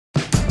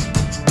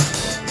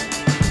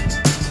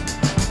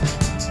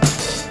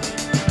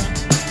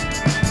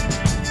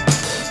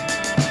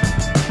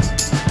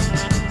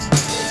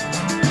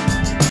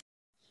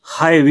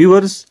Hi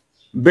viewers,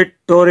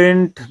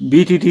 BitTorrent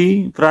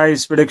BTT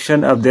price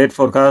prediction update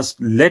forecast,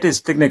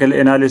 latest technical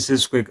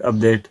analysis quick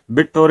update.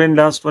 BitTorrent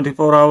last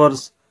 24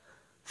 hours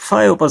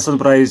 5%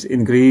 price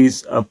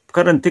increase,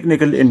 current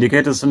technical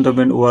indicator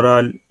sentiment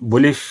overall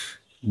bullish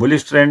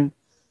trend.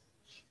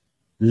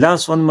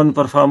 Last 1 month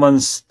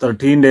performance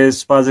 13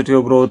 days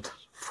positive growth,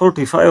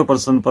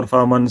 45%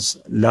 performance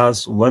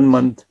last 1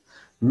 month.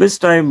 Best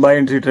time buy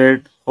entry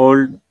trade,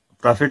 hold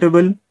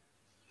profitable.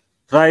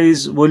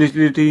 Price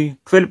volatility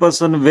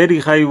 12%, very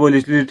high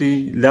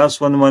volatility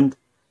last 1 month.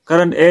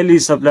 Current daily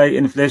supply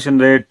inflation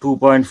rate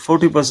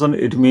 2.40%,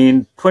 it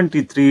means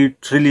 23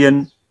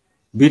 trillion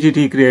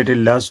BTT created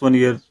last 1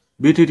 year.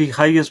 BTT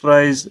highest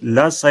price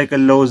last cycle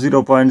low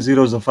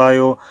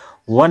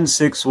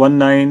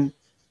 0.0051619,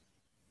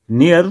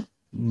 near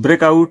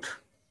breakout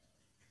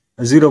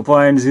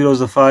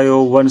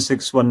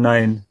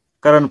 0.0051619.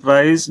 Current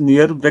price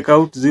near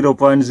breakout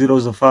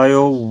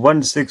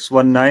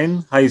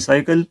 0.0051619, high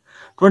cycle.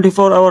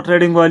 24-hour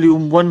trading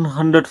volume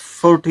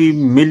 140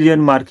 million,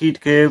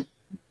 market cap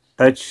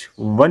touch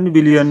 1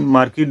 billion,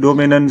 market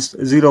dominance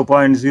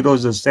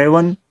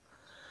 0.07.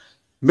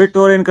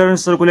 BitTorrent current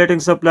circulating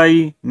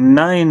supply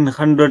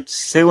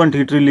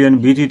 970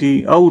 trillion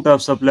BTT, out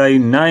of supply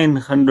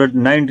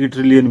 990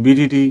 trillion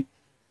BTT.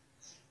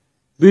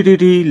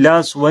 BTT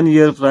last 1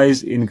 year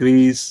price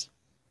increase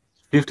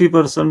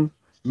 50%.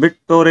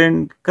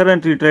 BitTorrent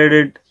currently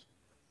traded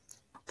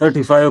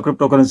 35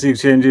 cryptocurrency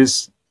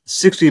exchanges,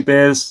 60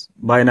 pairs,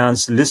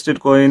 Binance listed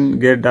coin,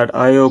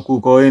 get.io,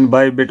 KuCoin,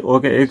 Bybit,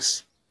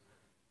 OKX,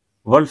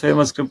 world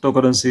famous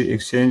cryptocurrency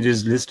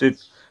exchanges listed.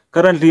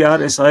 Currently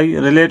RSI,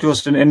 relative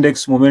Western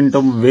index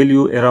momentum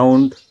value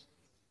around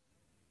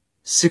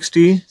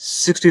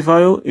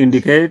 60-65,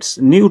 indicates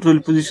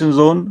neutral position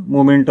zone,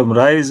 momentum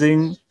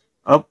rising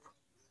up,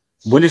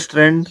 bullish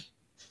trend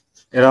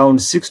around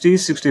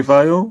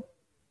 60-65,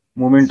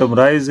 momentum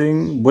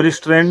rising, bullish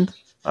trend,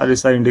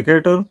 RSI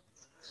indicator.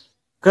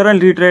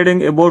 Currently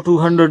trading above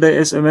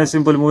 200-day SMA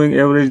simple moving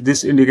average,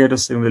 this indicator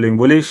signaling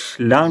bullish.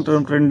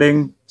 Long-term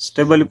trending,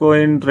 stable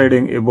coin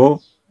trading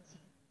above.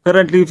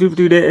 Currently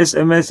 50-day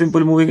SMA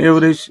simple moving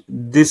average,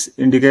 this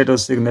indicator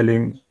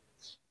signaling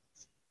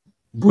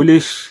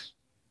bullish.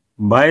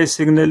 Buy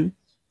signal.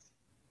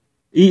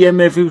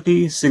 EMA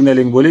 50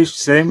 signaling bullish,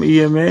 same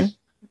EMA,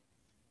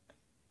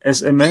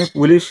 SMA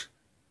bullish.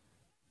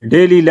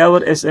 Daily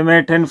lower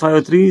SMA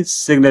 1053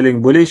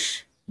 signaling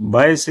bullish,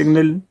 buy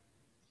signal.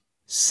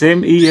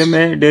 Same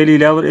EMA, daily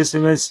lower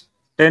SMS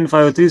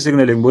 1053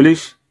 signaling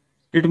bullish.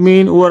 It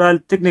means overall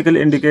technical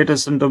indicator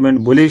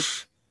sentiment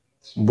bullish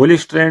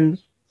trend.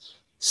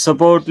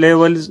 Support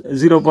levels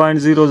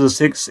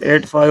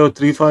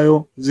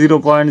 0.0685035,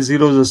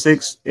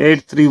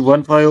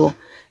 0.0681315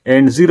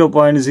 and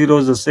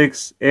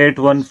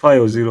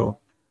 0.0681150.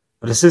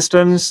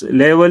 Resistance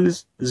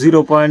levels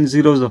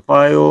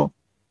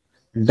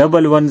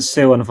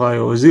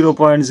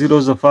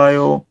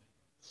 0.0051175,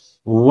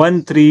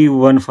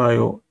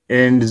 0.0051315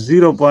 and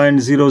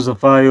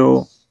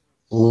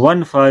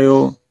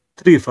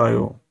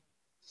 0.0051535.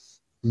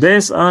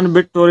 Based on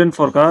BitTorrent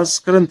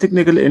forecast, current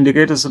technical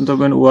indicator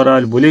sentiment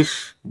overall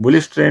bullish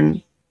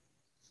trend,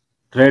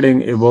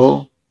 trading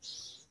above.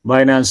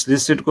 Binance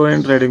listed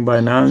coin, trading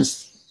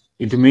Binance,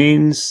 it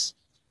means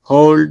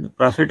hold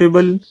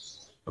profitable.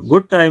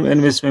 Good time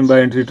investment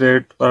by entry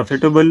trade,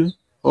 profitable,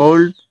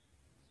 hold.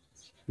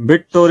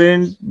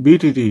 BitTorrent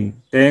BTT.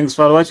 Thanks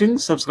for watching.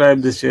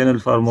 Subscribe this channel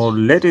for more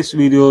latest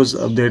videos,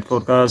 update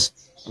forecast.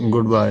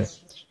 Goodbye.